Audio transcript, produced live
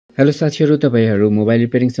Hello साथीहरु, तपाईहरु mobile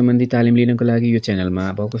repairing सम्बन्धी तालिम लिनको लागि यो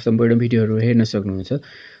च्यानलमा भएको सम्पूर्ण भिडियोहरु हेर्न सक्नुहुन्छ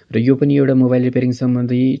र यो पनि एउटा मोबाइल रिपेयरिङ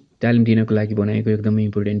सम्बन्धी तालिम दिनको लागि बनाएको एकदमै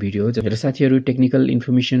इम्पोर्टेन्ट भिडियो हो। र साथीहरु, टेक्निकल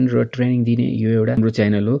इन्फर्मेसन र ट्रेनिङ दिने यो एउटा हाम्रो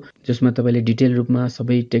च्यानल हो जसमा तपाईले डिटेल रूपमा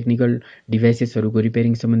सबै टेक्निकल डिभाइसेसहरुको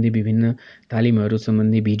रिपेयरिङ सम्बन्धी विभिन्न तालिमहरु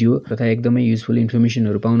सम्बन्धी भिडियो तथा एकदमै युजफुल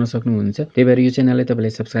इन्फर्मेसनहरु पाउन सक्नुहुन्छ। त्यही भएर यो च्यानललाई तपाईले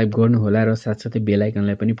सब्स्क्राइब गर्नु होला र साथसाथै बेल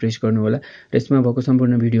आइकनलाई पनि प्रेस गर्नु होला र यसमा भएको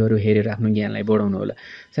सम्पूर्ण भिडियोहरु हेरेर आफ्नो ज्ञानलाई बढाउनु होला।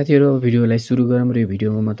 साथीहरु, अब भिडियोलाई सुरु गरौँ र यो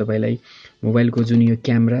भिडियोमा म तपाईलाई मोबाइलको जुन यो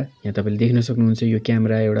क्यामेरा यहाँ तपाईले देख्न सक्नुहुन्छ, यो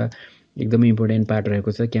क्यामेरा एउटा एकदमै इम्पोर्टेन्ट पार्ट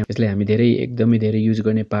रहेको छ। यसलाई हामी एकदमै धेरै युज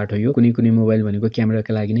गर्ने पार्ट हो। यो कुनै मोबाइल भनेको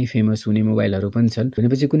क्यामेराका लागि नै फेमस हुने मोबाइलहरु पनि छन्।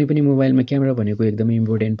 भनेपछि कुनै पनि मोबाइलमा क्यामेरा भनेको एकदमै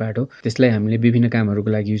इम्पोर्टेन्ट पार्ट हो। त्यसलाई हामीले विभिन्न कामहरुको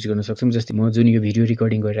लागि युज गर्न सक्छौं। जस्तै म जुन यो भिडियो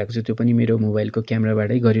रेकर्डिङ गरिरहेको छु त्यो पनि मेरो मोबाइलको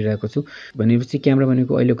क्यामेराबाटै गरिरहेको छु। भनेपछि क्यामेरा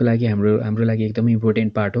भनेको अहिलेको लागि हाम्रो लागि एकदमै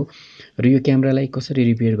इम्पोर्टेन्ट पार्ट हो। र यो क्यामेरालाई कसरी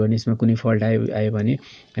रिपेयर गर्ने, यसमा कुनै फल्ट आयो भने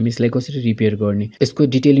हामी यसलाई कसरी रिपेयर गर्ने, यसको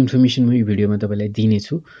डिटेल इन्फर्मेसन म यो भिडियोमा तपाईलाई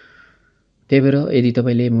दिनेछु। त्यही भएर यदि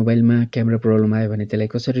तपाईले मोबाइलमा क्यामेरा प्रब्लम आयो भने त्यसलाई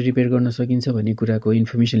कसरी रिपेयर गर्न सकिन्छ भन्ने कुराको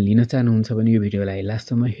इन्फर्मेसन लिन चाहनुहुन्छ भने यो भिडियोलाई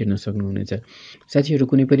लास्टसम्म हेर्न सक्नुहुनेछ। साथीहरु,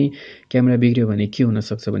 कुनै पनि क्यामेरा बिग्रियो भने के हुन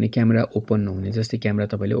सक्छ भने क्यामेरा ओपन नहुने। जस्तै क्यामेरा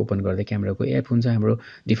तपाईले ओपन गर्दा क्यामेराको एप हुन्छ, हाम्रो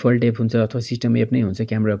डिफल्ट एप हुन्छ अथवा सिस्टम एप नै हुन्छ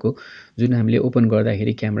क्यामेराको, जुन हामीले ओपन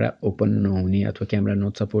गर्दाखेरि क्यामेरा ओपन नहुने अथवा camera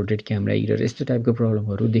not supported, camera error, यस्तो टाइपको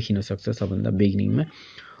प्रब्लमहरु देखिन सक्छ सबभन्दा बिगिनिङमा।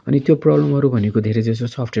 अनि त्यो प्रब्लमहरु भनेको धेरैजसो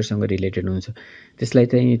सफ्टवेयरसँग रिलेटेड हुन्छ। त्यसलाई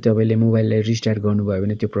चाहिँ तपाईले मोबाइललाई रिस्टार्ट गर्नुभयो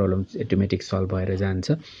भने त्यो प्रब्लम अटोमेटिक सल्भ भएर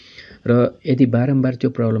जान्छ। र यदि बारम्बार त्यो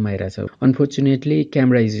प्रब्लम आइरहेछ, unfortunately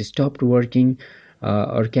camera is stopped working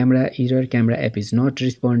और camera error, camera app is not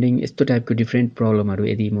रिस्पोन्डिङ, यस्तो टाइपको डिफ्रेन्ट प्रब्लमहरु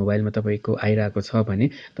यदि मोबाइलमा तपाईको आइरहेको छ भने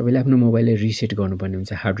तपाईले आफ्नो मोबाइललाई रिसेट गर्नुपर्ने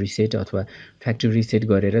हुन्छ। हार्ड रिसेट अथवा फ्याक्ट्री रिसेट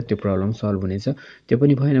गरेर त्यो प्रब्लम सल्भ हुनेछ। त्यो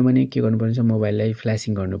पनि भएन भने के गर्नुपर्ने छ, मोबाइललाई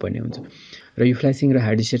फ्ल्यासिङ गर्नुपर्ने हुन्छ। र यो फ्ल्यासिङ र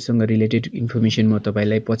हार्ड रिसेटसँग रिलेटेड इन्फर्मेसन म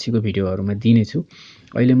तपाईलाई पछिको भिडियोहरुमा दिनेछु।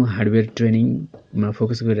 अहिले म हार्डवेयर ट्रेनिङमा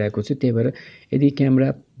फोकस गरिरहेको छु। त्यही भएर यदि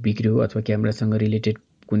क्यामेरा बिग्रियो अथवा क्यामेरासँग रिलेटेड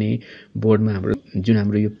कुनै बोर्डमा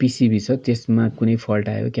हाम्रो यो पीसीबी छ त्यसमा कुनै फल्ट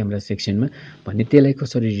आयो क्यामेरा सेक्सनमा भने त्यसलाई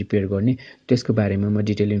कसरी रिपेयर गर्ने, त्यसको बारेमा म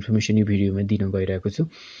डिटेल इन्फर्मेसन यो भिडियोमा दिन गइरहेको छु।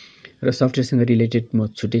 र सफ्टवेयरसँग रिलेटेड म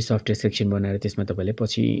छुट्टै सफ्टवेयर सेक्सन बनाएर त्यसमा तपाईलाई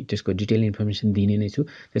पछि त्यसको डिटेल इन्फर्मेसन दिने नै छु।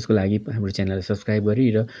 त्यसको लागि हाम्रो च्यानललाई सब्स्क्राइब गरी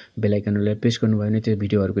र बेल आइकनलाई प्रेस गर्नुभयो भने त्यो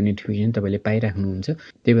भिडियोहरुको नोटिफिकेसन तपाईले पाइराख्नुहुन्छ।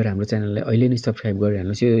 त्यही भएर हाम्रो च्यानललाई अहिले नै सब्स्क्राइब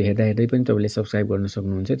गरिहाल्नुस्। यो हेर्दै पनि तपाईले सब्स्क्राइब गर्न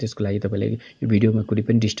सक्नुहुन्छ। त्यसको लागि तपाईले यो भिडियोमा कुनै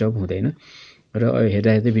पनि डिस्टर्ब हुँदैन र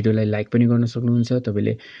हेर्दै भिडियोलाई लाइक पनि गर्न सक्नुहुन्छ।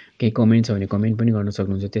 तपाईले केही कमेन्ट छ भने कमेन्ट पनि गर्न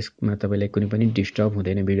सक्नुहुन्छ। त्यसमा तपाईलाई कुनै पनि डिस्टर्ब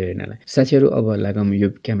हुँदैन भिडियो हेर्नलाई। साथीहरु, अब लागौं यो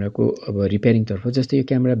क्यामेराको रिपेयरिङ तर्फ। जस्तै यो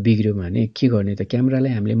क्यामेरा बिग्रियो भने के गर्ने त,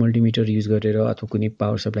 क्यामेरालाई हामीले मल्टिमिटर युज गरेर अथवा कुनै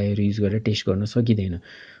पावर सप्लाईहरु युज गरेर टेस्ट गर्न सकिदैन।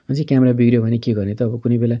 अनि क्यामेरा बिग्रियो भने के गर्ने त, अब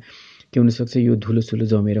कुनै बेला के हुन सक्छ, यो धुलो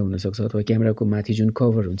जमेर हुन सक्छ अथवा क्यामेराको माथि जुन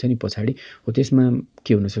कभर हुन्छ नि पछाडी हो त्यसमा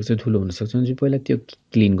के हुन सक्छ, धुलो हुन सक्छ। अनि पहिला त्यो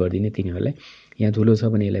क्लिन गर्दिने तिनीहरुलाई। यहाँ धुलो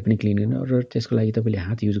छ भने यसलाई पनि क्लिन गर्न, र त्यसको लागि तपाईले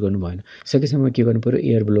हात युज गर्नु भएन। सकेसम्म के गर्नु पर्यो,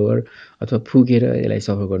 एयर ब्लोअर अथवा फुकेर यसलाई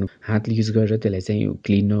सफा गर्नु। हात युज गरेर त्यसलाई चाहिँ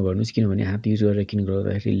क्लिन नगर्नुस्, किनभने हात युज गरेर क्लिन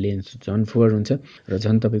गर्दाखेरि लेन्स झन् फोहोर हुन्छ र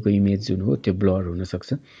झन् तपाईको इमेज जुन हो त्यो ब्लर हुन सक्छ।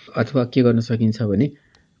 अथवा के गर्न सकिन्छ भने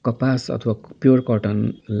कपास अथवा प्योर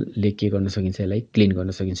कटनले के गर्न सकिन्छ, यसलाई क्लिन गर्न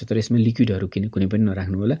सकिन्छ। तर यसमा लिक्विडहरु कुनै पनि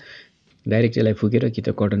नराख्नु होला। डाइरेक्ट यसलाई फुकेर कि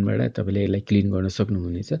त कटनबाट तपाईले यसलाई क्लिन गर्न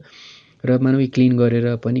सक्नुहुनेछ। र मानव क्लिन गरेर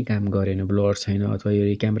पनि काम गरेन, ब्लर छैन अथवा यो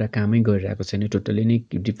क्यामेरा कामै गरिरहेको छैन, टोटली नै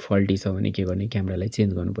डिफल्टी छ भने के गर्ने, क्यामेरालाई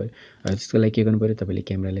चेन्ज गर्नु पर्यो। त्यसको लागि के गर्नु पर्यो, तपाईले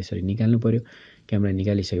क्यामेरालाई यसरी निकाल्नु पर्यो। क्यामेरा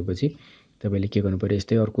निकालिसकेपछि तपाईले के गर्नु पर्यो,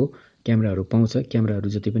 यस्तै अर्को क्यामेराहरु पाउँछ। क्यामेराहरु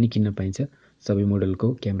जति पनि किन्न पाइन्छ सबै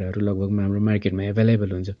मोडलको क्यामेराहरु लगभग हाम्रो मार्केटमा अवेलेबल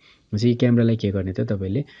हुन्छ। भनेपछि यो क्यामेरालाई के गर्ने त,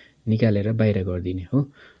 तपाईले निकालेर बाहिर गरिदिने हो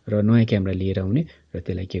र नयाँ क्यामेरा लिएर आउने र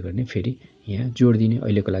त्यसलाई के गर्ने, फेरि यहाँ जोड्दिने।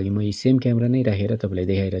 अहिलेको लागि म यो सेम क्यामेरा नै राखेर तपाईलाई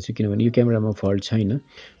देखाइरहेको छु, किनभने यो क्यामेरामा फल्ट छैन।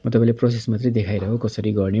 म तपाईलाई प्रोसेस मात्रै देखाइरहेको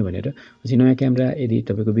कसरी गर्ने भनेर। पछि नयाँ क्यामेरा यदि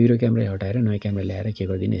तपाईको बिग्रो क्यामेरा हटाएर नयाँ क्यामेरा ल्याएर के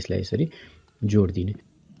गर्दिने, यसलाई यसरी जोड्दिने।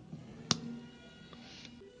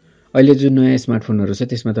 अहिले जुन नयाँ स्मार्टफोनहरु छ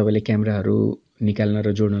त्यसमा तपाईले क्यामेराहरु निकाल्न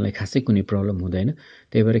र जोड्नलाई खासै कुनै प्रब्लम हुँदैन।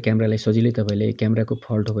 त्यही भएर क्यामेरालाई सजिलै तपाईले क्यामेराको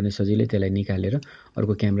फल्ट हो भने सजिलै त्यसलाई निकालेर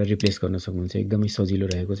अर्को क्यामेरा रिप्लेस गर्न सक्नुहुन्छ। एकदमै सजिलो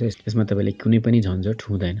रहेको छ। यसमा तपाईले कुनै पनि झन्झट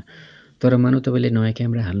हुँदैन। तर मानौ तपाईले नयाँ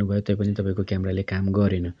क्यामेरा हाल्नु भयो तै पनि तपाईको क्यामेराले काम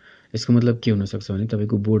गरेन, यसको मतलब के हुन सक्छ भने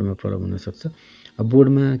तपाईको बोर्डमा प्रब्लम हुन सक्छ। अब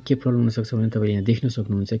बोर्डमा के प्रब्लम हुन सक्छ भने तपाईले यहाँ देख्न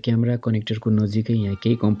सक्नुहुन्छ क्यामेरा कनेक्टरको नजिकै यहाँ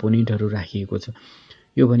केही कम्पोनेन्टहरु राखिएको छ।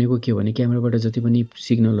 यो भनेको के भने क्यामेराबाट जति पनि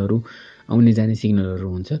सिग्नलहरु आउने जाने सिग्नलहरू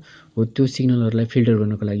हुन्छ हो त्यो सिग्नलहरूलाई फिल्टर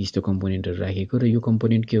गर्नको लागि यस्तो कम्पोनेन्टहरू राखेको र यो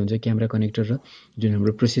कम्पोनेन्ट के हुन्छ क्यामेरा कनेक्टर र जुन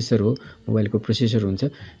हाम्रो प्रोसेसर हो मोबाइलको प्रोसेसर हुन्छ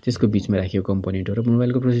त्यसको बिचमा राखेको कम्पोनेन्ट हो र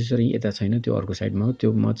मोबाइलको प्रोसेसर यता छैन त्यो अर्को साइडमा हो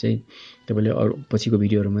त्यो म चाहिँ तपाईँले अरू पछिको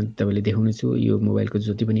भिडियोहरूमा तपाईँले देखाउने छु यो मोबाइलको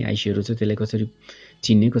जति पनि आइसीहरू छ त्यसलाई कसरी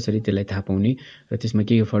चिन्ने कसरी त्यसलाई थाहा पाउने र त्यसमा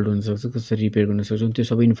के फल्ट हुनसक्छ कसरी रिपेयर गर्न सक्छौँ त्यो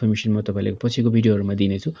सबै इन्फर्मेसन म तपाईँलाई पछिको भिडियोहरूमा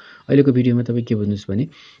दिनेछु अहिलेको भिडियोमा तपाईँ के बुझ्नुहोस् भने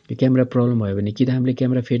यो क्यामेरा प्रब्लम भयो भने कि त हामीले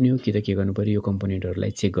क्यामेरा फेर्ने हो कि त के गर्नु पर्यो यो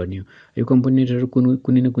कम्पोनेन्टहरूलाई चेक गर्ने हो यो कम्पोनेन्टहरू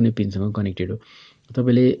कुनै न कुनै पिनसँग कनेक्टेड हो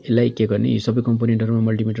तपाईँले यसलाई के गर्ने यो सबै कम्पोनेन्टहरूमा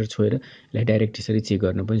मल्टिमिटर छोएर यसलाई डाइरेक्ट यसरी चेक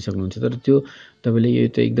गर्न पनि सक्नुहुन्छ तर त्यो तपाईँले यो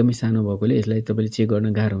त एकदमै सानो भएकोले यसलाई तपाईँले चेक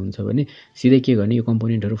गर्न गाह्रो हुन्छ भने सिधै के गर्ने यो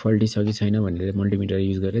कम्पोनेन्टहरू फल्टी छ कि छैन भनेर मल्टिमिटर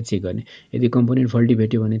युज गरेर चेक गर्ने यदि कम्पोनेन्ट फल्टी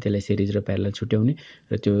भेट्यो भने त्यसलाई सिरिज र प्यारलल छुट्याउने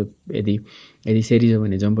र त्यो यदि सिरिज हो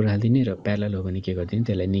भने जम्पर हालिदिने र प्यारलल हो भने के गरिदिने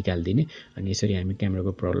त्यसलाई निकालिदिने अनि यसरी हामी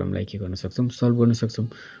क्यामेराको प्रब्लमलाई के गर्न सक्छौँ सल्भ गर्न सक्छौँ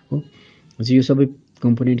हो यो सबै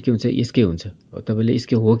कम्पोनेन्ट के हुन्छ यसकै हुन्छ तपाईँले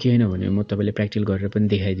यसकै हो कि होइन भने म तपाईँले प्र्याक्टिकल गरेर पनि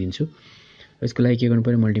देखाइदिन्छु यसको लागि के गर्नु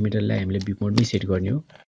पऱ्यो मल्टिमिटरलाई हामीले बिप मोडमै सेट गर्ने हो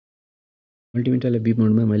मल्टिमिटरलाई बिप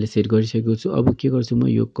मोडमा मैले सेट गरिसकेको छु अब के गर्छु म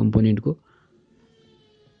यो कम्पोनेन्टको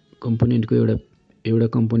एउटा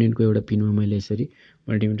कम्पोनेन्टको एउटा पिनमा मैले यसरी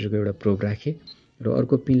मल्टिमिटरको एउटा प्रोब राखेँ र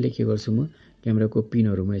अर्को पिनले के गर्छु म क्यामेराको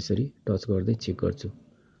पिनहरूमा यसरी टच गर्दै चेक गर्छु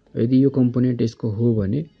यदि यो कम्पोनेन्ट यसको हो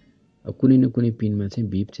भने कुनै न कुनै पिनमा चाहिँ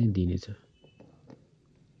बिप चाहिँ दिनेछ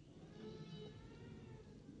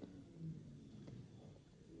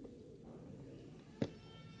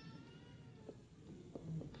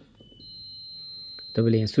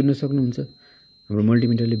तपाईँले यहाँ सुन्न सक्नुहुन्छ हाम्रो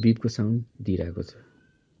मल्टिमिटरले बिपको साउन्ड दिइरहेको छ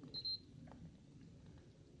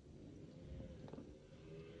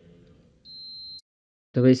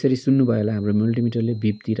तपाईँ यसरी सुन्नुभयो होला हाम्रो मल्टिमिटरले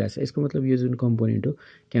बिप दिइरहेछ यसको मतलब यो जुन कम्पोनेन्ट हो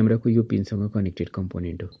क्यामेराको यो पिनसँग कनेक्टेड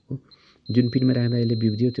कम्पोनेन्ट हो जुन पिनमा राख्दा यसले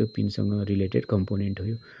बिप दियो त्यो पिनसँग रिलेटेड कम्पोनेन्ट हो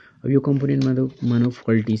अब यो कम्पोनेन्टमा मानव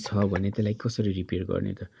फल्टी छ भने त्यसलाई कसरी रिपेयर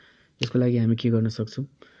गर्ने त यसको लागि हामी के गर्न सक्छौँ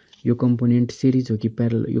यो कम्पोनेन्ट सिरिज हो कि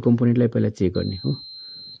प्यारल यो कम्पोनेन्टलाई पहिला चेक गर्ने हो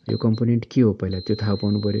यो कम्पोनेन्ट के हो पहिला त्यो थाहा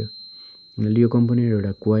पाउनु पर्यो यो कम्पोनेन्ट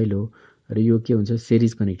एउटा कोइल हो र यो के हुन्छ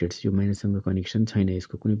सिरिज कनेक्टेड यो माइनससँग कनेक्सन छैन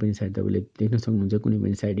यसको कुनै पनि साइड तपाईँले देख्न सक्नुहुन्छ कुनै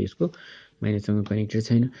पनि साइड यसको माइनससँग कनेक्टेड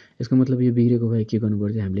छैन यसको मतलब यो बिग्रेको भए के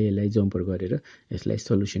गर्नुपर्छ हामीले यसलाई जम्पर गरेर यसलाई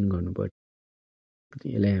सल्युसन गर्नुपर्छ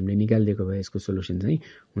यसलाई हामीले निकालिदिएको भए यसको सोल्युसन चाहिँ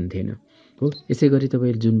हुन्थेन हो यसै गरी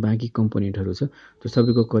तपाईँ जुन बाँकी कम्पोनेन्टहरू छ त्यो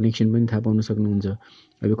सबैको कनेक्सन पनि थाहा पाउन सक्नुहुन्छ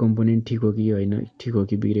अब यो कम्पोनेन्ट ठिक हो कि होइन ठिक हो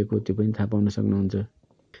कि बिग्रेको त्यो पनि थाहा पाउन सक्नुहुन्छ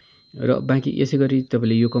र बाँकी यसै गरी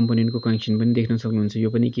तपाईँले यो कम्पोनेन्टको कनेक्सन पनि देख्न सक्नुहुन्छ यो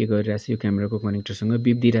पनि के गरिरहेछ यो क्यामेराको कनेक्टरसँग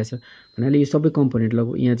बिप दिइरहेछ भन्नाले यो सबै कम्पोनेन्ट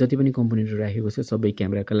लगभग यहाँ जति पनि कम्पोनेन्टहरू राखेको छ सबै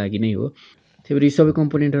क्यामेराका लागि नै हो त्यही भएर यो सबै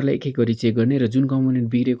कम्पोनेन्टहरूलाई एक एक गरी चेक गर्ने र जुन कम्पोनेन्ट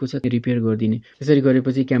बिग्रेको छ त्यो रिपेयर गरिदिने त्यसरी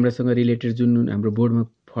गरेपछि क्यामेरासँग रिलेटेड जुन हाम्रो बोर्डमा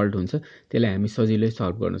फल्ट हुन्छ त्यसलाई हामी सजिलै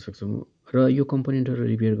सल्भ गर्न सक्छौँ र यो कम्पोनेन्टहरू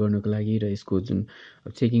रिपेयर गर्नको लागि र यसको जुन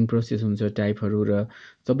चेकिङ प्रोसेस हुन्छ टाइपहरू र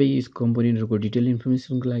सबै यस कम्पोनेन्टहरूको डिटेल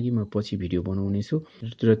इन्फर्मेसनको लागि म पछि भिडियो बनाउने छु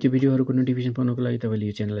र त्यो भिडियोहरूको नोटिफिकेसन पाउनको लागि तपाईँले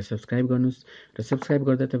यो च्यानललाई सब्सक्राइब गर्नुहोस् र सब्सक्राइब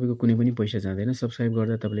गर्दा तपाईँको कुनै पनि पैसा जाँदैन सब्सक्राइब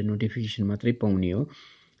गर्दा तपाईँले नोटिफिकेसन मात्रै पाउने हो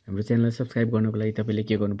हाम्रो च्यानललाई सब्सक्राइब गर्नको लागि तपाईँले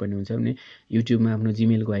के गर्नुपर्ने हुन्छ भने युट्युबमा आफ्नो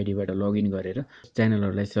जिमेलको आइडीबाट लगइन गरेर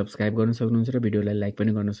च्यानलहरूलाई सब्सक्राइब गर्न सक्नुहुन्छ र भिडियोलाई लाइक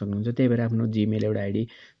पनि गर्न सक्नुहुन्छ त्यही भएर आफ्नो जिमेल एउटा आइडी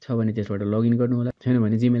छ भने त्यसबाट लगइन गर्नु होला छैन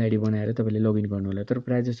भने जिमेल आइडी बनाएर तपाईँले लगइन गर्नु होला तर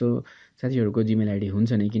प्रायःजसो साथीहरूको जिमेल आइडी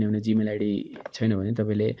हुन्छ नै किनभने जिमेल आइडी छैन भने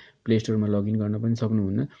तपाईँले प्ले स्टोरमा लगइन गर्न पनि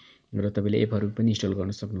सक्नुहुन्न र तपाईँले एपहरू पनि इन्स्टल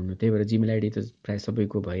गर्न सक्नुहुन्न त्यही भएर जिमेल आइडी त प्रायः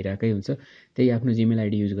सबैको भइरहेकै हुन्छ त्यही आफ्नो जिमेल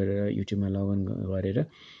आइडी युज गरेर युट्युबमा लगइन गरेर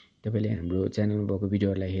तपाईँले हाम्रो च्यानलमा भएको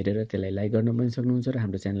भिडियोहरूलाई हेरेर त्यसलाई लाइक गर्न पनि सक्नुहुन्छ र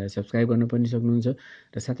हाम्रो च्यानललाई सब्सक्राइब गर्न पनि सक्नुहुन्छ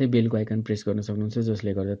र साथै बेलको आइकन प्रेस गर्न सक्नुहुन्छ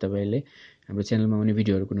जसले गर्दा तपाईँले हाम्रो च्यानलमा आउने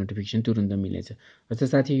भिडियोहरूको नोटिफिकेसन तुरुन्त मिल्नेछ र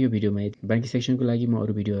साथै यो भिडियोमा बाँकी सेक्सनको लागि म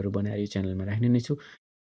अरू भिडियोहरू बनाएर यो च्यानलमा राख्ने नै छु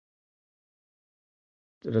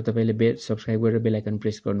र तपाईँले सब्सक्राइब गरेर बेल आइकन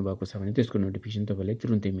प्रेस गर्नुभएको छ भने त्यसको नोटिफिकेसन तपाईँलाई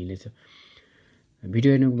तुरुन्तै मिल्नेछ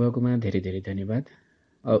भिडियो हेर्नुभएकोमा धेरै धेरै धन्यवाद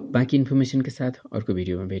बाँकी इन्फर्मेसनका साथ अर्को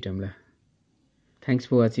भिडियोमा भेटौँला Thanks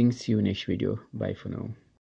for watching. See you next video. Bye for now.